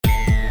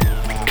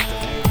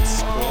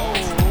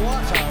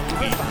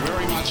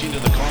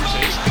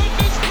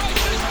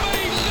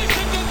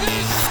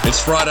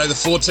It's Friday the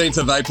 14th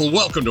of April.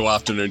 Welcome to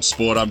Afternoon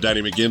Sport. I'm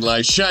Danny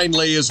McGinlay. Shane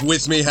Lee is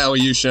with me. How are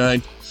you,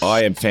 Shane?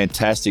 I am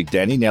fantastic,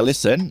 Danny. Now,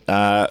 listen,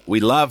 we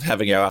love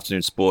having our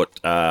Afternoon Sport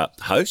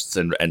hosts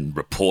and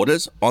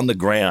reporters on the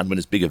ground when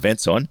there's big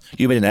events on.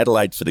 You've been in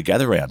Adelaide for the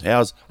gather round.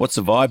 What's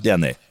the vibe down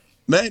there?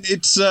 Man,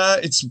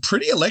 it's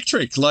pretty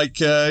electric.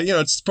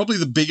 It's probably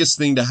the biggest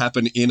thing to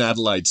happen in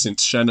Adelaide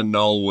since Shannon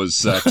Knoll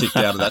was kicked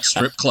out of that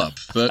strip club.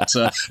 But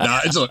The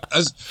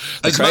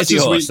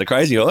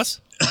crazy horse.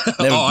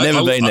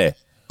 Never been there.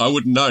 I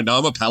wouldn't know. No,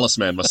 I'm a Palace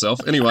man myself.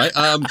 Anyway,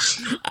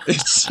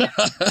 it's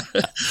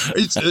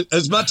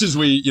as much as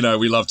we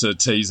love to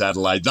tease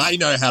Adelaide, they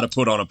know how to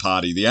put on a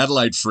party. The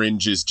Adelaide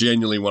Fringe is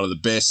genuinely one of the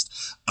best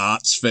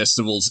arts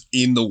festivals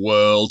in the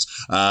world.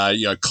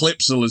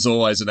 Clipsal is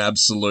always an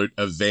absolute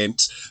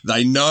event.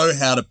 They know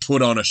how to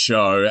put on a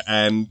show,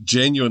 and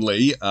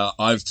genuinely,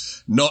 I've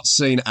not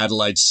seen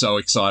Adelaide so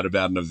excited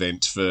about an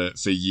event for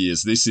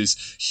years. This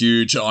is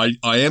huge. I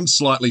am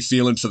slightly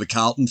feeling for the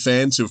Carlton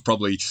fans who have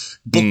probably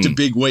booked a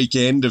big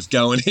weekend of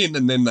going in,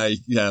 and then they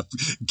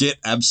get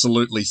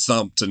absolutely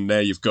thumped, and now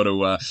you've got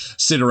to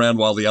sit around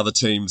while the other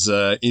teams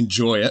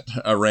enjoy it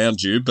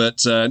around you.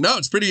 But no,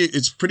 it's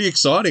pretty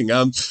exciting.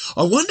 I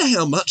wonder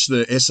how much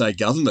the SA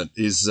government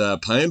is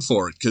paying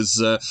for it,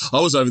 because I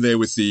was over there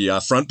with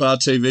the Front Bar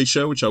TV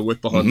show, which I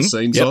work behind the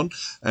scenes on,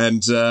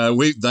 and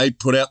they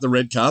put out the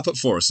red carpet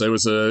for us. There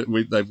was there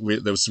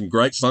was some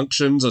great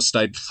functions. I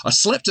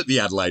slept at the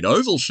Adelaide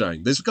Oval,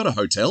 Shane. They've got a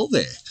hotel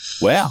there.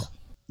 Wow.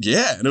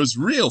 Yeah, and it was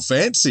real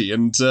fancy,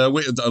 and a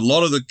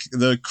lot of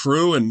the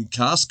crew and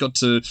cast got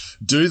to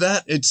do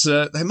that. It's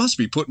they must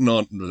be putting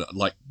on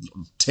like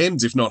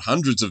tens, if not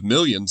hundreds of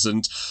millions,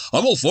 and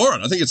I'm all for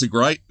it. I think it's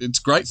great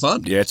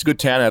fun. Yeah, it's a good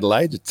town,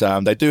 Adelaide.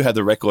 They do have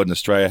the record in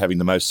Australia having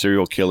the most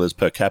serial killers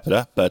per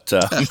capita, but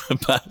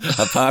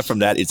apart from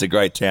that, it's a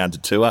great town to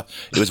tour.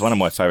 It was one of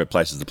my favourite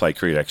places to play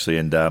cricket, actually,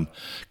 and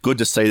good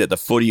to see that the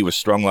footy was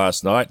strong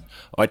last night.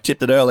 I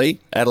tipped it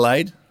early,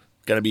 Adelaide.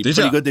 Going to be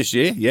pretty good this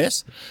year,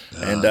 yes.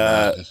 And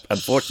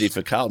unfortunately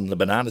for Carlton, the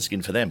banana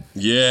skin for them.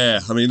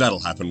 Yeah, I mean, that'll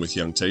happen with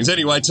young teams.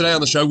 Anyway, today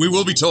on the show, we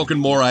will be talking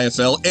more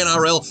AFL,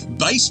 NRL,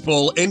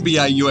 baseball,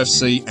 NBA,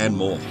 UFC, and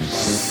more.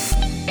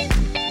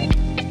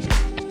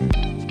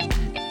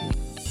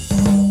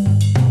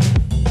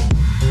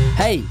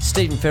 Hey,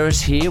 Stephen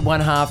Ferris here,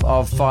 one half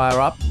of Fire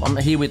Up. I'm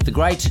here with the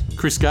great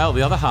Chris Gale,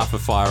 the other half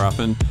of Fire Up.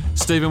 And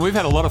Stephen, we've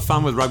had a lot of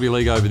fun with rugby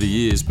league over the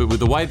years, but with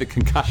the way that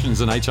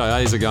concussions and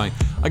HIAs are going,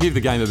 I give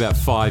the game about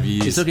 5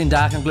 years. It's looking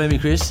dark and gloomy,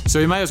 Chris. So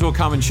you may as well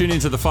come and tune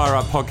into the Fire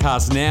Up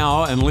podcast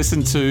now and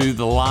listen to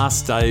the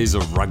last days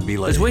of rugby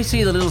league. As we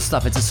see the little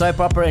stuff, it's a soap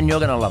opera and you're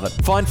going to love it.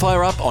 Find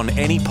Fire Up on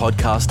any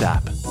podcast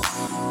app.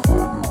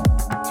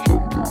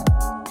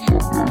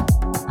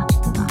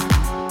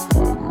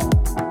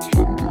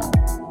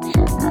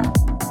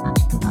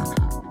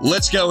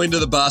 Let's go into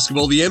the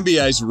basketball. The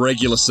NBA's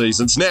regular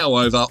season's now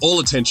over. All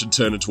attention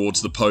turning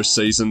towards the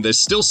postseason. There's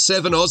still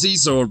 7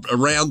 Aussies or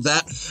around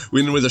that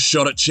with a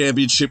shot at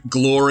championship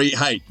glory.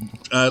 Hey,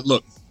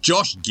 look,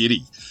 Josh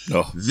Giddey,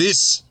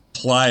 this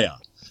player,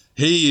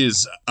 he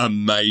is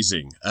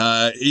amazing.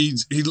 He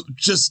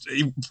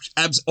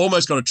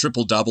almost got a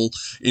triple-double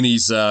in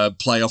his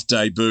playoff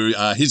debut.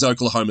 His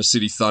Oklahoma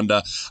City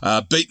Thunder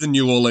beat the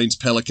New Orleans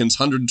Pelicans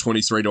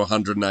 123 to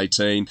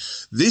 118.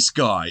 This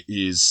guy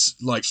is,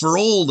 like, for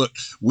all that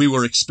we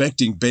were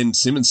expecting Ben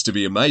Simmons to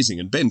be amazing,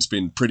 and Ben's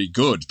been pretty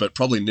good, but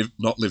probably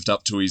not lived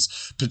up to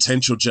his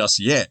potential just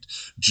yet.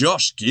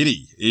 Josh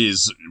Giddey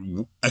is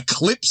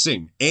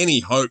eclipsing any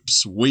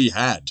hopes we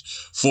had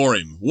for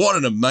him. What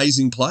an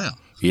amazing player.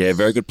 Yeah,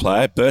 very good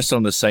player. Burst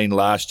on the scene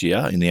last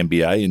year in the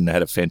NBA and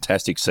had a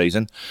fantastic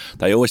season.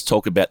 They always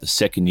talk about the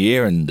second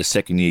year and the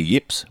second year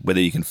yips, whether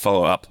you can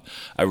follow up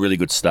a really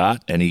good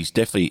start. And he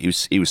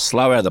was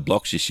slow out of the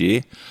blocks this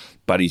year,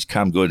 but he's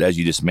come good, as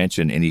you just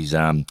mentioned, in his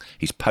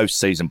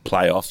postseason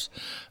playoffs.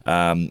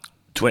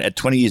 At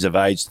 20 years of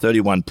age,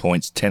 31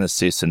 points, 10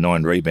 assists and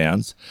 9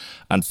 rebounds.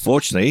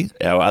 Unfortunately,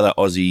 our other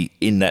Aussie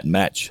in that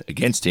match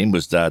against him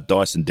was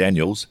Dyson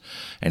Daniels,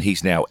 and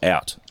he's now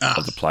out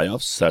of the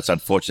playoffs. So it's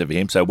unfortunate for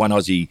him. So one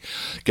Aussie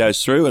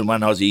goes through and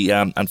one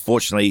Aussie,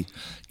 unfortunately,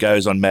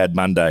 goes on Mad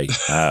Monday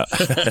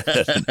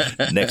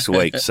next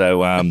week.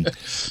 So,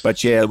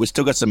 but yeah, we've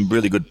still got some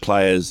really good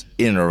players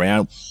in and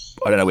around.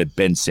 I don't know where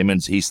Ben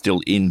Simmons, he's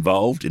still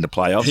involved in the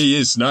playoffs. He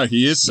is.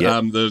 He is.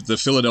 Yep. The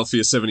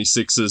Philadelphia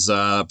 76ers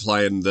are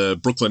playing the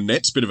Brooklyn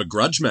Nets, bit of a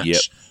grudge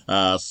match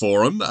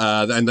for them.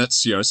 And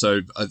that's,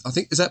 so I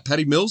think, is that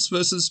Patty Mills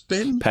versus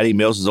Ben? Patty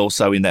Mills is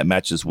also in that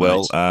match as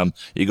well. Right.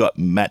 You got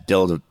Matt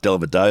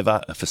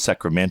Dellavedova for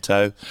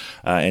Sacramento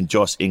and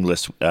Josh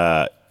Inglis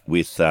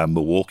with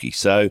Milwaukee.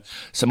 So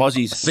some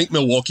Aussies. I think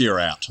Milwaukee are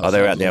out.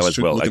 They're out now as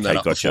well. Okay,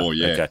 gotcha. Before,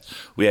 yeah. Okay.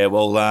 Yeah,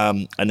 well,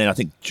 and then I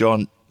think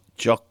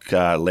Jock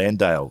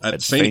Landale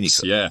at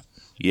Phoenix. Yeah.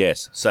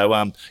 Yes. So,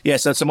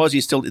 so some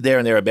Aussies still there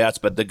and thereabouts,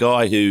 but the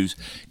guy who's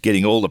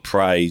getting all the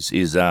praise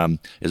is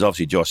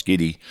obviously Josh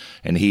Giddey,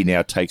 and he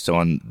now takes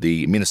on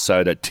the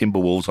Minnesota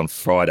Timberwolves on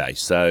Friday.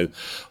 So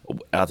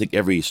I think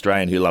every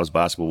Australian who loves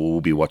basketball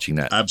will be watching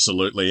that.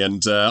 Absolutely.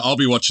 And I'll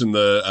be watching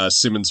the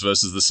Simmons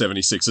versus the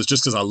 76ers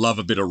just because I love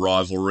a bit of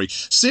rivalry.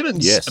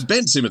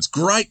 Ben Simmons,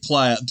 great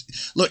player.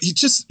 Look,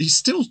 he's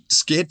still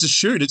scared to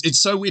shoot.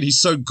 It's so weird. He's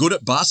so good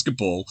at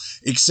basketball,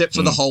 except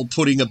for the whole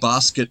putting a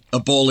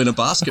ball in a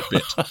basket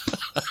bit.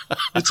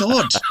 It's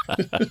odd.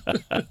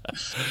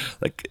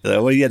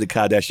 He had the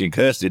Kardashian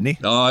curse, didn't he?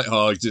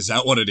 Oh, is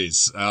that what it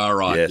is? All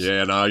right. Yes.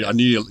 Yeah, no, I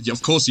knew.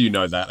 Of course, you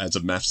know that as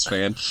a maths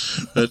fan.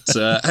 But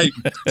hey,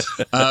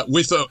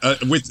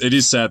 it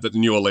is sad that the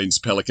New Orleans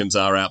Pelicans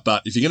are out.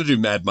 But if you're going to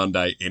do Mad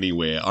Monday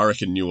anywhere, I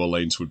reckon New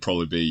Orleans would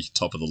probably be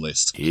top of the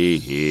list.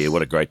 Yeah,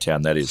 what a great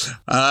town that is.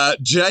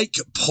 Jake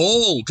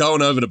Paul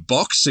going over to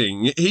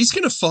boxing. He's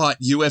going to fight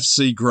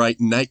UFC great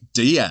Nate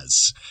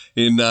Diaz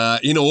in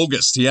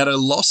August. He had a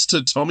loss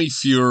to Tommy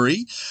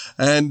Fury,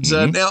 and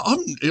now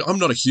I'm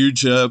not a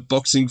huge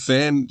boxing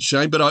fan,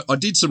 Shane, but I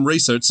did some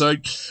research. So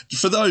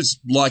for those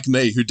like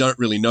me who don't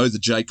really know the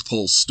Jake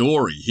Paul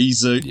story,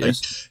 he's a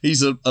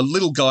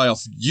little guy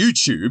off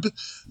YouTube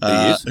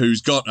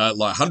who's got like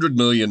 100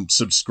 million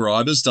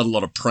subscribers, done a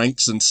lot of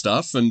pranks and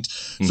stuff, and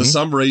for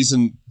some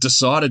reason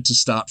decided to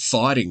start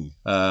fighting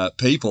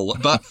people.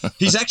 But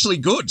he's actually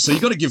good, so you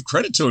got to give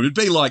credit to him. It'd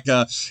be like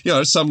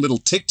some little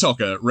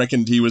TikToker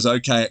reckoned he was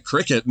okay at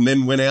cricket and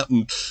then went out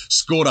and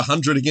scored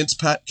 100 against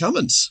Pat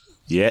Cummins.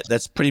 Yeah,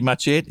 that's pretty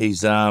much it.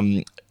 He's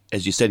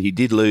as you said, he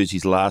did lose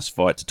his last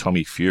fight to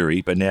Tommy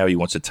Fury, but now he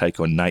wants to take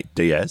on Nate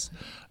Diaz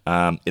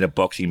in a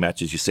boxing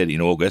match, as you said,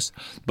 in August.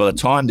 By the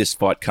time this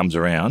fight comes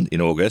around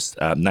in August,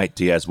 Nate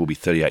Diaz will be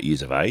 38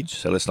 years of age,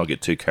 so let's not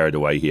get too carried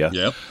away here.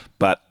 Yep.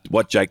 But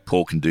what Jake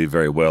Paul can do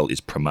very well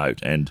is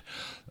promote, and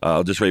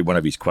I'll just read one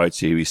of his quotes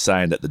here. He's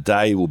saying that the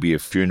day will be a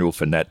funeral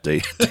for Nat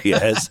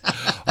Diaz.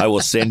 I will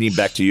send him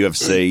back to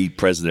UFC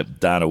President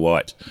Dana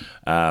White.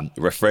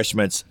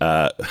 Refreshments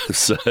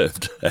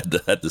served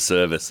at the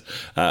service.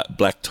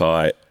 Black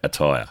tie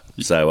attire.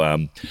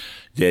 So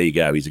there you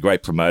go. He's a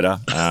great promoter,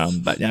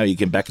 but now you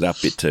can back it up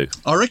a bit too.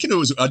 I reckon it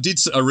was.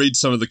 I read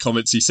some of the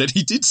comments he said.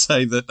 He did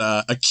say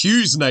that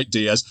accused Nate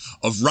Diaz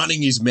of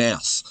running his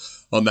mouth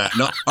on that.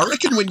 No, I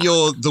reckon when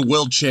you're the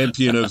world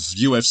champion of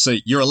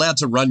UFC, you're allowed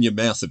to run your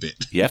mouth a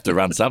bit. You have to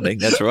run something.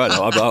 That's right.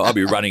 I'll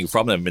be running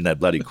from them in that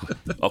bloody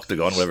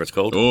octagon, whatever it's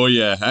called. Oh,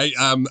 yeah. Hey,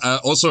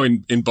 also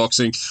in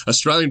boxing,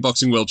 Australian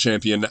boxing world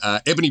champion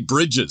Ebony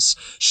Bridges,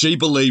 she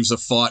believes a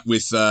fight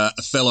with a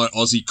fellow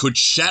Aussie could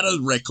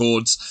shatter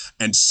records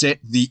and set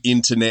the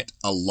internet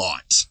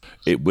alight.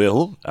 It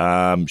will.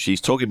 She's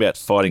talking about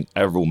fighting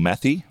Avril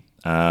Matthey,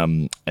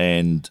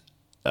 and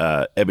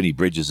Ebony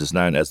Bridges is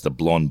known as the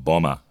Blonde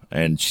Bomber.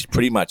 And she's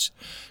pretty much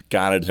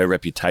garnered her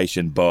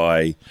reputation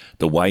by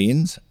the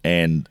weigh-ins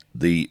and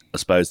the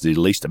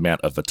least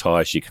amount of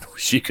attire she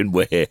can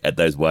wear at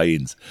those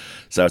weigh-ins.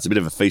 So it's a bit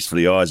of a feast for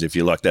the eyes if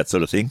you like that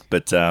sort of thing.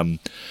 But so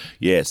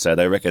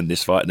they reckon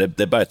this fight,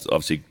 they're both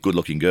obviously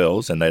good-looking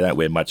girls and they don't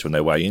wear much when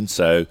they weigh in.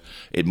 So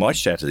it might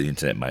shatter the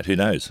internet, mate. Who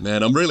knows?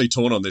 Man, I'm really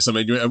torn on this. I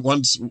mean,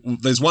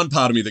 there's one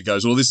part of me that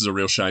goes, well, this is a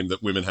real shame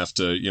that women have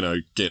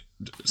to, get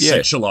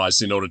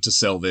sexualized in order to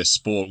sell their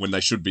sport when they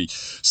should be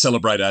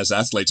celebrated as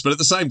athletes. But at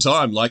the same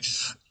time, like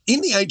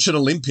in the ancient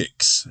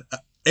Olympics,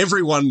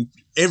 every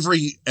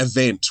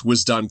event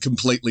was done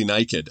completely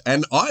naked.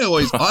 And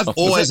I've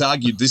always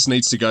argued this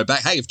needs to go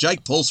back. Hey, if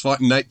Jake Paul's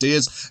fighting Nate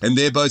Diaz and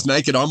they're both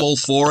naked, I'm all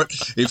for it.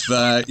 If,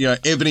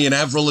 Ebony and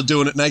Avril are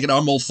doing it naked,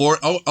 I'm all for it.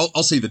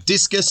 I'll see the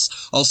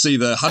discus. I'll see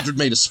the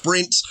 100-meter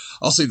sprint.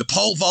 I'll see the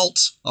pole vault.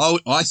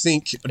 I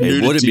think nudity...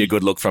 It wouldn't be a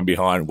good look from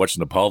behind watching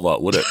the pole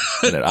vault, would it?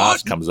 And that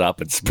arse comes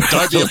up and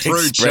don't be a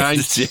prude, Shane.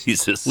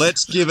 Jesus.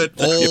 Let's give it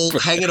all,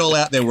 hang it all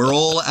out there. We're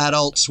all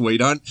adults.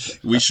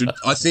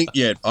 I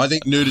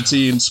think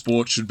nudity in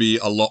sport should be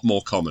a lot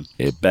more common.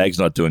 Yeah, Bag's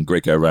not doing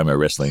Greco-Roman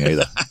wrestling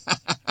either.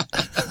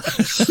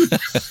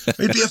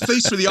 It'd be a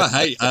feast for the eye.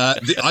 Hey,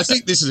 I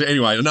think this is,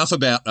 anyway, enough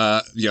about,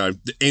 the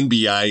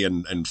NBA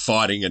and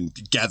fighting and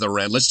gather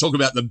around. Let's talk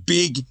about the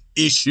big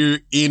issue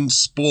in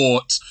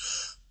sport.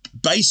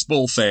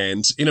 Baseball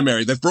fans in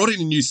America, they've brought in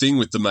a new thing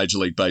with the Major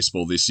League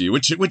Baseball this year,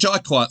 which I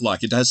quite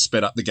like. It has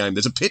sped up the game.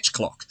 There's a pitch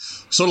clock,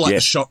 sort of like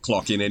a shot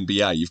clock in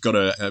NBA. You've got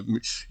to,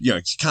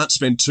 you can't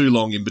spend too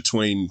long in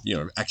between,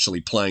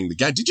 actually playing the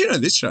game. Did you know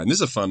this, Shane? This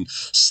is a fun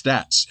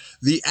stat.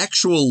 The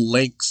actual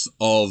length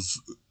of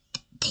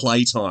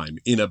playtime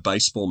in a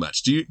baseball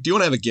match. Do you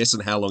want to have a guess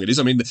on how long it is?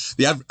 I mean,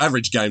 the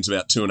average game's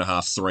about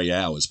 2.5, 3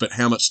 hours, but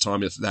how much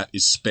time of that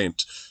is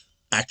spent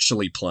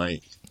actually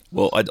playing?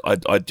 Well,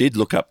 I did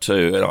look up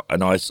too,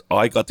 and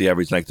I got the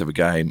average length of a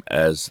game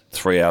as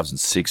 3 hours and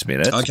 6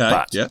 minutes.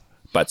 Okay,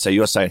 But so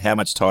you're saying how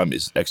much time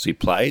is actually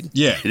played?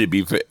 Yeah. It'd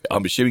be,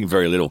 I'm assuming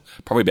very little,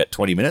 probably about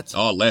 20 minutes.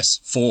 Oh, less,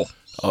 4.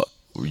 Oh,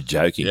 Are you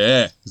joking?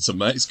 Yeah, it's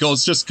amazing.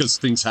 It's just because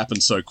things happen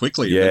so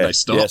quickly and then they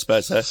stop. Yeah, I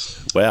suppose so.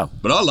 Wow.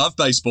 But I love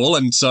baseball,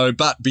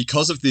 but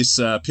because of this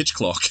pitch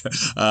clock,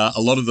 a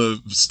lot of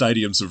the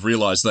stadiums have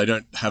realised they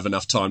don't have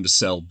enough time to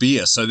sell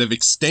beer, so they've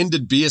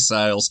extended beer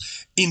sales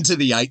into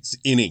the 8th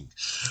inning.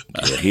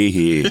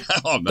 Here.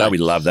 Oh, mate. Don't we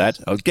love that?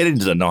 I'll get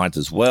into the 9th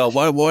as well.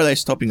 Why are they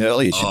stopping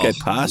early? It should go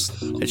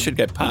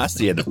past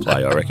the end of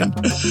play, I reckon.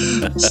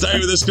 Stay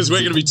with us because we're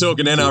going to be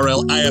talking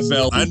NRL,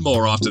 AFL and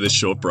more after this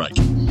short break.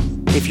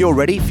 If you're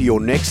ready for your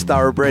next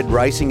thoroughbred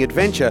racing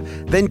adventure,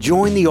 then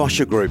join the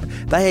Osher Group.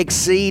 They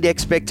exceed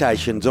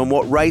expectations on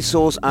what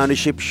racehorse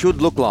ownership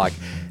should look like.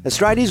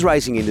 Australia's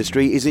racing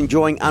industry is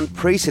enjoying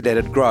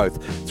unprecedented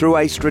growth. Through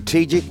a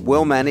strategic,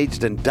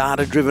 well-managed and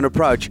data-driven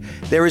approach,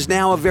 there is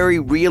now a very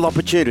real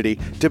opportunity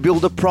to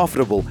build a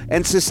profitable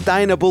and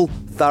sustainable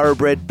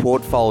thoroughbred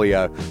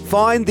portfolio.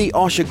 Find the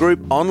Osher Group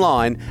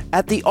online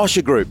at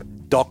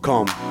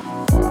theoshergroup.com.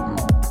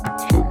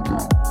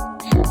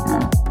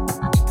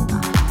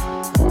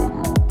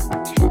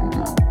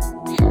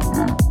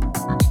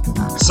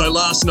 So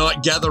last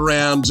night, Gather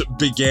Round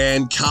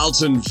began.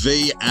 Carlton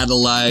v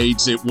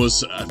Adelaide. It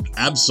was an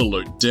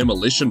absolute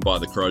demolition by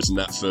the Crows in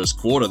that first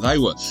quarter. They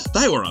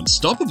were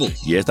unstoppable.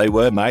 Yes, they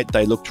were, mate.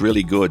 They looked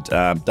really good.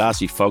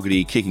 Darcy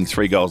Fogarty kicking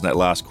 3 goals in that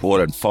last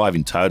quarter and 5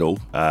 in total.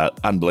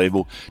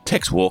 Unbelievable.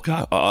 Tex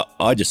Walker,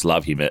 I just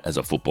love him as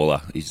a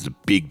footballer. He's a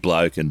big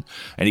bloke and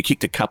he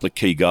kicked a couple of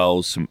key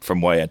goals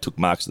from way out, took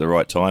marks at the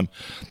right time.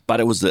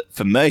 But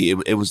for me,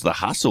 it was the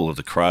hustle of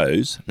the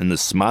Crows and the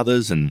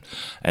smothers and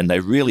they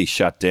really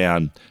shut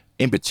down,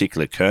 in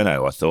particular,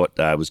 Curnow, I thought,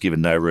 was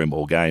given no room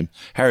all game.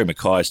 Harry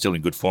Mackay is still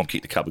in good form,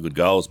 kicked a couple of good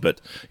goals,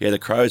 but yeah, the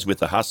Crows with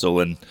the hustle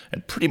and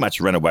pretty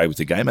much ran away with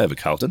the game over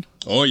Carlton.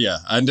 Oh, yeah.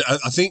 And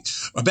I think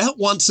about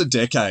once a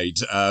decade,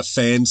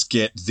 fans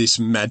get this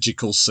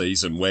magical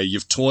season where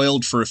you've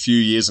toiled for a few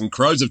years, and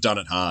Crows have done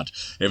it hard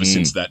ever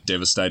since that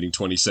devastating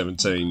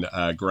 2017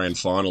 grand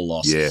final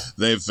loss. Yeah.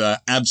 They've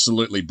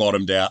absolutely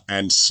bottomed out,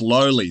 and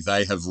slowly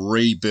they have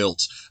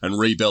rebuilt.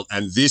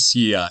 And this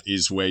year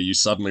is where you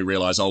suddenly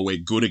realise, we're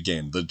good again.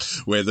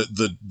 We're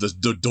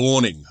the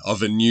dawning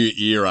of a new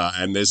era,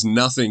 and there's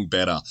nothing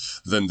better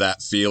than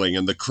that feeling.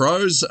 And the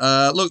Crows,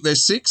 look, they're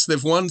 6th.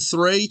 They've won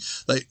 3.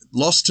 They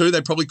lost 2.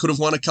 They probably could have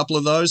won a couple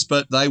of those,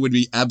 but they would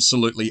be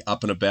absolutely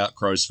up and about,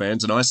 Crows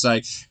fans. And I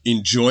say,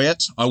 enjoy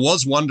it. I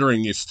was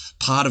wondering if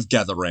part of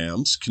Gather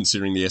Round,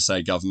 considering the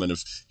SA government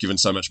have given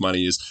so much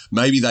money, is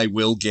maybe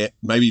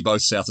maybe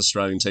both South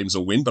Australian teams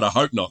will win, but I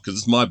hope not, because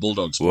it's my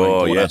Bulldogs playing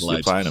Port Adelaide.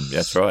 You're playing them.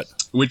 That's right.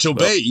 Which will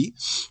be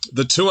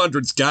the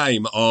 200th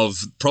game of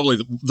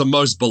probably the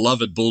most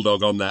beloved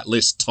Bulldog on that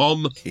list,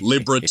 Tom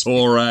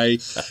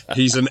Liberatore.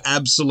 He's an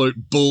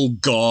absolute bull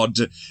god.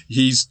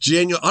 He's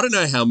genuine. I don't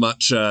know how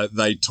much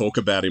they talk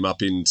about him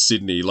up in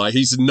Sydney. Like,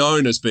 he's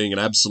known as being an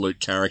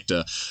absolute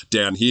character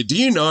down here. Do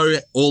you know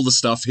all the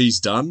stuff he's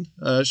done,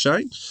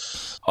 Shane?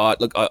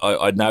 Look,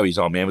 I know he's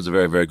on. Man, he was a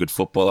very, very good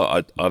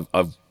footballer.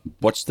 I've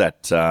watched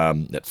that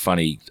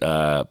funny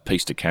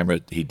piece to camera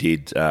he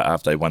did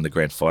after they won the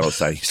grand final,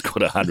 saying he's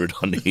got 100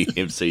 on the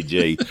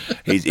MCG.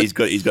 He's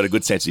got a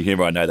good sense of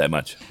humour. I know that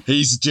much.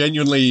 He's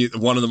genuinely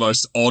one of the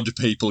most odd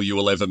people you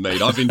will ever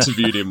meet. I've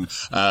interviewed him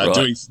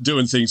right.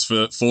 doing things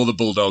for the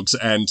Bulldogs,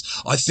 and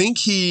I think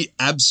he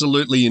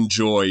absolutely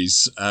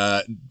enjoys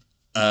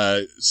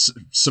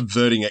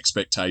subverting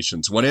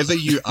expectations. Whatever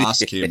you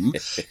ask him,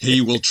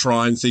 he will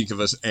try and think of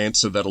an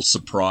answer that'll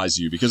surprise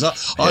you. Because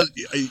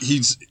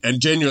he's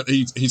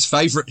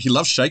favourite. He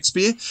loves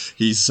Shakespeare.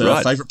 His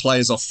favourite play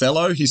is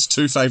Othello. His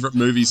 2 favourite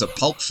movies are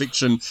Pulp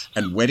Fiction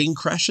and Wedding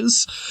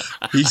Crashers.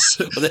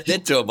 Well, they're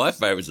 2 of my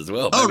favourites as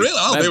well. Oh, really?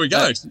 Oh, there we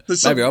go.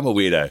 Maybe I'm a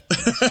weirdo.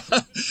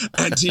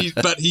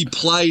 But he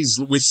plays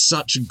with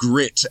such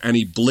grit, and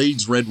he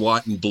bleeds red,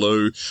 white, and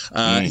blue.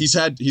 He's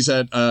had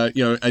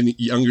in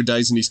younger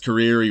days in his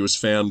career, he was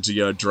found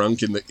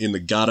drunk in the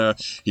gutter.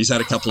 He's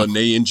had a couple of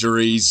knee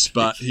injuries,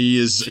 but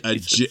he's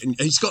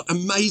got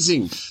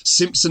amazing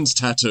Simpsons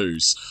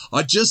tattoos.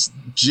 I just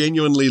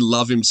genuinely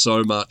love him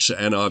so much,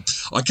 and I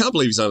can't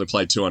believe he's only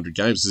played 200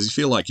 games, because I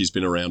feel like he's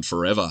been around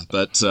forever.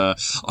 But I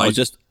was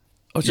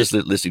just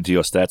listening to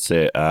your stats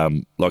there.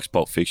 Likes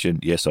Pulp Fiction.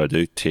 Yes, I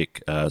do.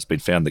 Tick. It's been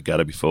found in the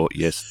gutter before.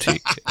 Yes,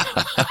 tick.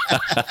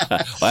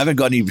 I haven't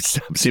got any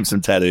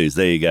Simpson tattoos.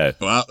 There you go.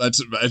 Well,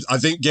 I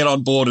think get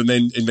on board, and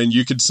then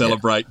you could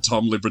celebrate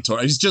Tom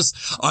Liberatore. He's just.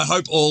 I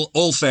hope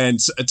all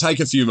fans take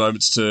a few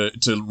moments to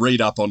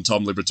read up on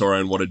Tom Liberatore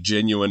and what a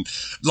genuine,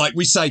 like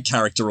we say,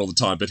 character all the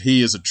time, but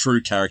he is a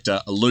true character,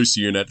 a loose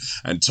unit.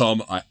 And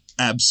Tom, I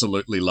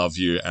absolutely love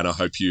you, and I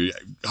hope you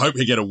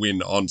get a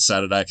win on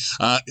Saturday.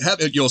 How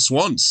about your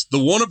Swans, the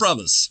Warner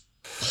Brothers?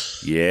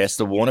 Yes,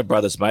 the Warner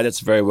Brothers, mate.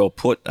 It's very well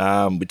put.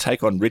 We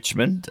take on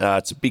Richmond.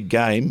 It's a big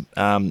game.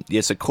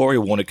 So Corey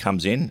Warner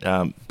comes in.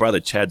 Brother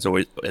Chad's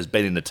has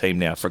been in the team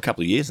now for a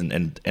couple of years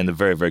and a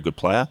very, very good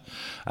player.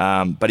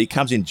 But he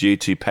comes in due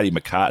to Paddy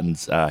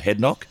McCartan's head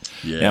knock.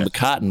 Yeah. Now,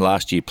 McCartan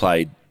last year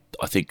played,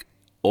 I think,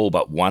 all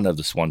but one of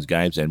the Swans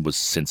games and was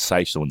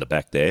sensational in the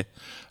back there.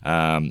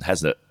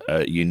 Has a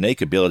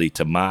unique ability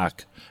to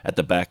mark at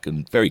the back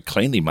and very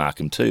cleanly mark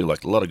him too.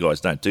 Like a lot of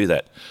guys don't do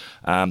that.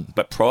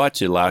 But prior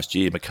to last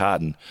year,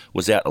 McCartan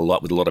was out a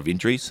lot with a lot of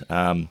injuries.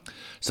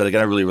 So they're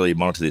going to really, really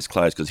monitor this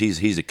close because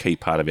he's a key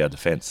part of our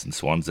defence in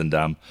Swans. And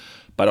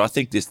but I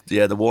think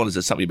the Warners,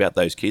 there's something about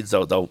those kids.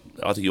 I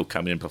think you'll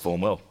come in and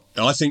perform well.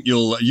 I think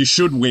you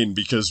should win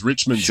because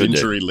Richmond's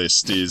injury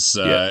list is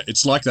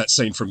it's like that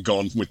scene from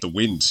Gone with the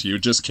Wind. You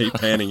just keep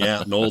panning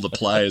out and all the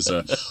players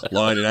are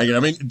lying in agony. I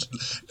mean,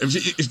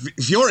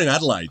 if you're in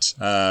Adelaide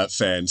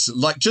fans,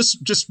 like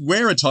just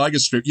wear a tiger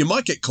strip. You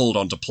might get called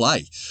on to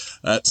play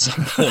at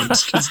some point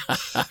because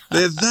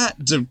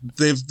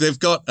they've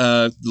got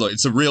look,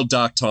 it's a real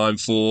dark time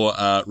for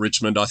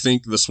Richmond. I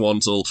think the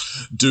Swans will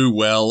do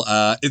well.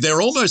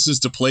 They're almost as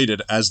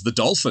depleted as the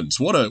Dolphins.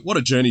 What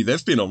a journey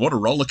they've been on. What a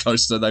roller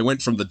coaster. They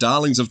went from the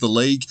darlings of the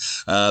league.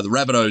 The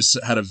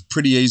Rabbitohs had a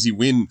pretty easy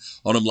win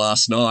on them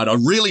last night. I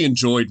really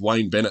enjoyed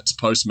Wayne Bennett's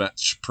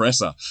post-match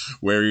presser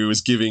where he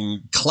was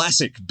giving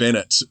classic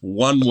Bennett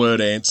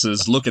one-word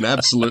answers, looking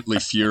absolutely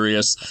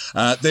furious.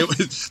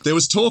 There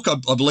was talk,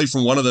 I believe,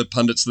 from one of the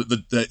pundits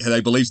that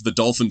they believed the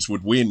Dolphins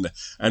would win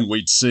and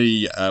we'd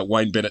see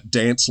Wayne Bennett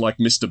dance like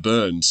Mr.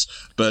 Burns.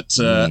 But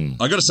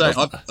I got to say,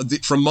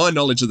 from my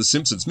knowledge of The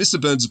Simpsons, Mr.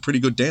 Burns is a pretty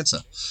good dancer.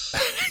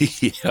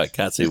 Yeah, I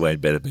can't see Wayne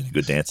Bennett being a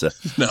good dancer.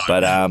 No.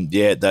 But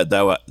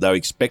they were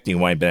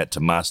expecting Wayne Bennett to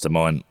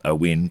mastermind a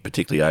win,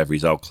 particularly over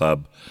his old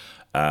club,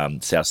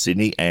 South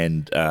Sydney,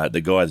 and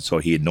the guy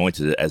that he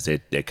anointed as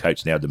their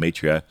coach now,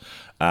 Demetrio.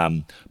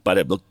 But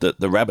it looked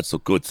the Rabbits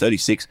looked good,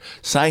 36.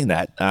 Saying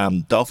that,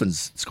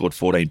 Dolphins scored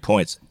 14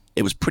 points.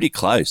 It was pretty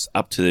close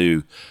up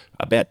to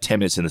about 10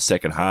 minutes in the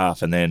second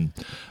half, and then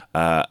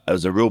it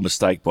was a real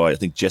mistake by, I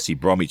think, Jesse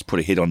Bromwich put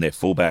a hit on their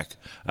fullback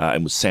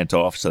and was sent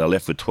off, so they're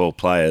left with 12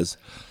 players.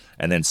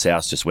 And then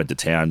South just went to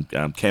town.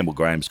 Campbell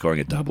Graham scoring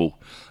a double.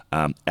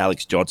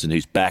 Alex Johnson,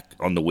 who's back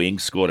on the wing,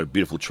 scored a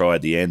beautiful try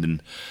at the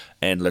end.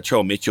 And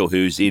Latrell Mitchell,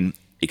 who's in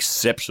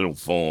exceptional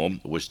form,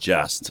 was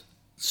just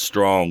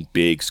strong,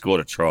 big, scored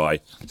a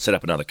try, set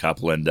up another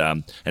couple,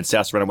 and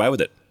South ran away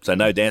with it. So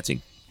no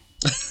dancing.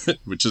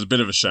 Which is a bit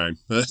of a shame.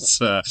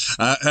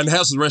 And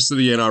how's the rest of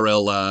the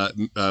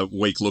NRL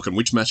week looking?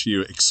 Which match are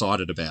you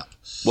excited about?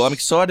 Well, I'm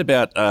excited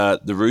about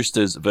the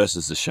Roosters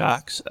versus the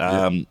Sharks.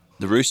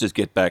 The Roosters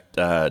get back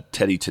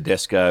Teddy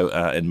Tedesco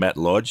and Matt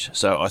Lodge,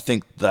 so I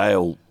think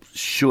they'll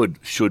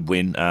should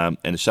win. And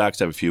the Sharks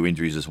have a few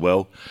injuries as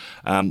well.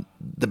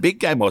 The big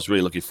game I was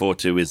really looking forward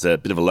to is a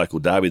bit of a local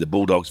derby, the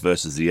Bulldogs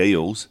versus the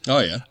Eels. Oh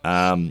yeah.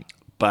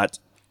 But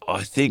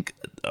I think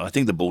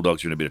the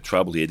Bulldogs are in a bit of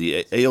trouble here.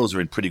 The Eels are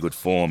in pretty good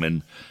form,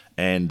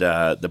 and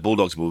the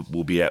Bulldogs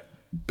will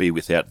be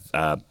without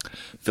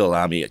Phil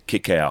Army at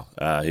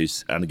Kikau,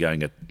 who's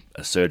undergoing a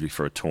surgery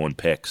for a torn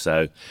pec.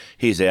 So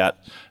he's out.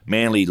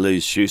 Manly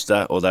lose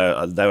Schuster,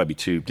 although they won't be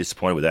too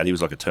disappointed with that. He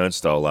was like a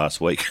turnstile last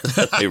week.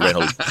 they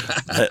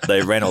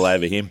ran all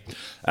over him.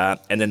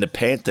 And then the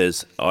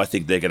Panthers, I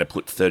think they're going to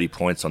put 30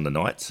 points on the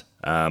Knights.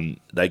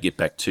 They get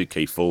back two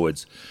key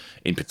forwards,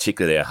 in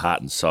particular their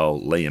heart and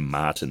soul, Liam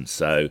Martin.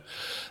 So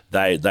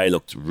they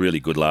looked really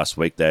good last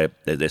week. They're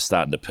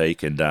starting to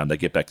peak, and they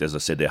get back, as I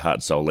said, their heart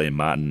and soul, Liam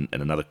Martin,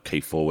 and another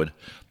key forward.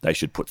 They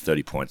should put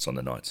 30 points on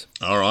the Knights.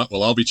 All right.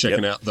 Well, I'll be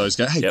checking out those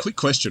guys. Hey, quick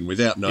question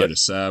without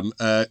notice. Now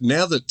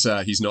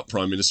that he's not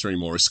Prime Minister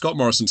anymore, is Scott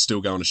Morrison still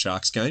going to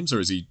Sharks games, or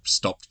has he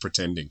stopped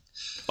pretending?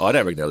 I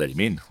don't reckon they'll let him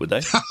in, would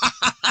they?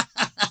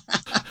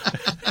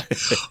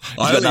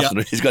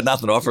 He's got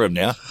nothing to offer him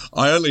now.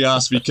 I only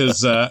asked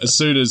because as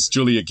soon as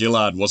Julia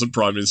Gillard wasn't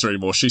Prime Minister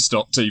anymore, she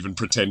stopped even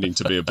pretending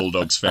to be a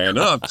Bulldogs fan.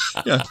 I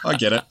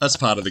get it. That's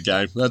part of the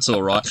game. That's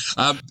all right.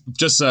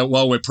 Just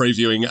while we're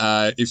previewing,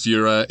 if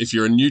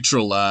you're a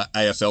neutral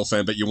AFL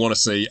fan but you want to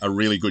see a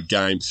really good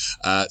game,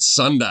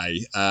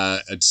 Sunday,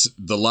 it's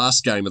the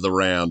last game of the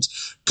round.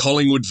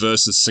 Collingwood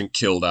versus St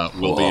Kilda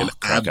will be an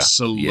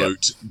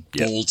absolute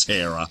ball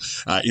tearer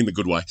in the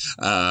good way.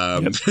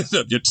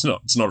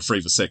 It's not a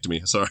free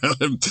vasectomy. Sorry.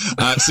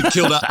 St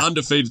Kilda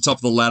undefeated, top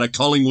of the ladder.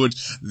 Collingwood,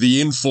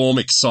 the in-form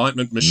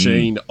excitement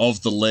machine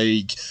of the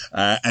league,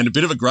 and a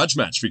bit of a grudge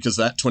match because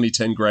that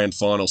 2010 grand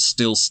final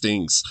still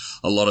stings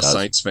a lot of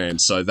Saints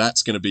fans. So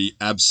that's going to be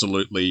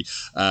absolutely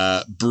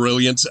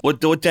brilliant. Well,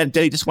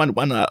 Daddy, just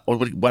one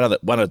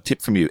other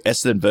tip from you.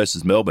 Essendon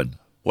versus Melbourne.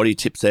 What are your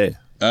tips there?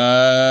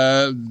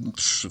 I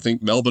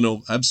think Melbourne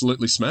will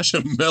absolutely smash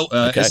them.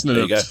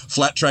 Essendon are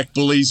flat track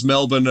bullies.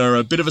 Melbourne are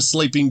a bit of a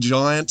sleeping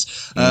giant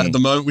at the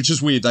moment, which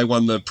is weird. They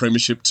won the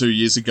premiership 2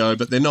 years ago,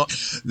 but they're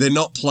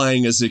not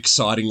playing as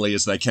excitingly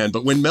as they can.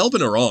 But when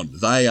Melbourne are on,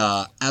 they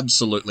are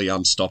absolutely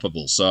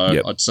unstoppable.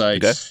 So I'd say,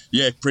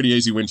 pretty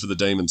easy win for the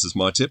Demons is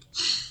my tip.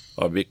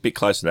 I'll be a bit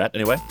close to that.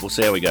 Anyway, we'll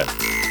see how we go.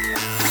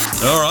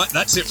 All right,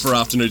 that's it for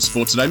Afternoon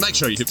Sport today. Make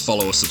sure you hit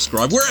follow or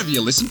subscribe wherever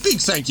you listen. Big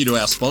thank you to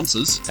our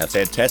sponsors. Our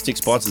fantastic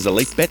sponsors,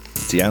 Elite Bet.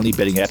 It's the only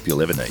betting app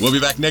you'll ever need. We'll be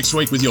back next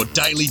week with your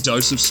daily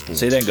dose of sport.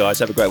 See you then, guys.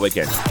 Have a great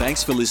weekend.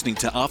 Thanks for listening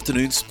to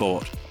Afternoon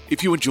Sport.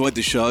 If you enjoyed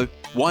the show,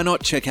 why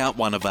not check out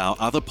one of our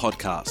other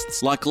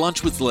podcasts, like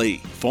Lunch with Lee?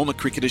 Former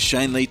cricketer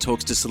Shane Lee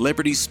talks to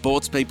celebrities,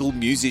 sports people,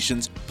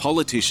 musicians,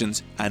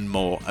 politicians, and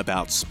more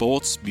about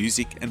sports,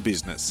 music, and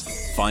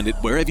business. Find it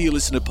wherever you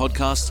listen to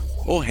podcasts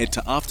or head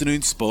to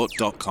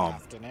afternoonsport.com.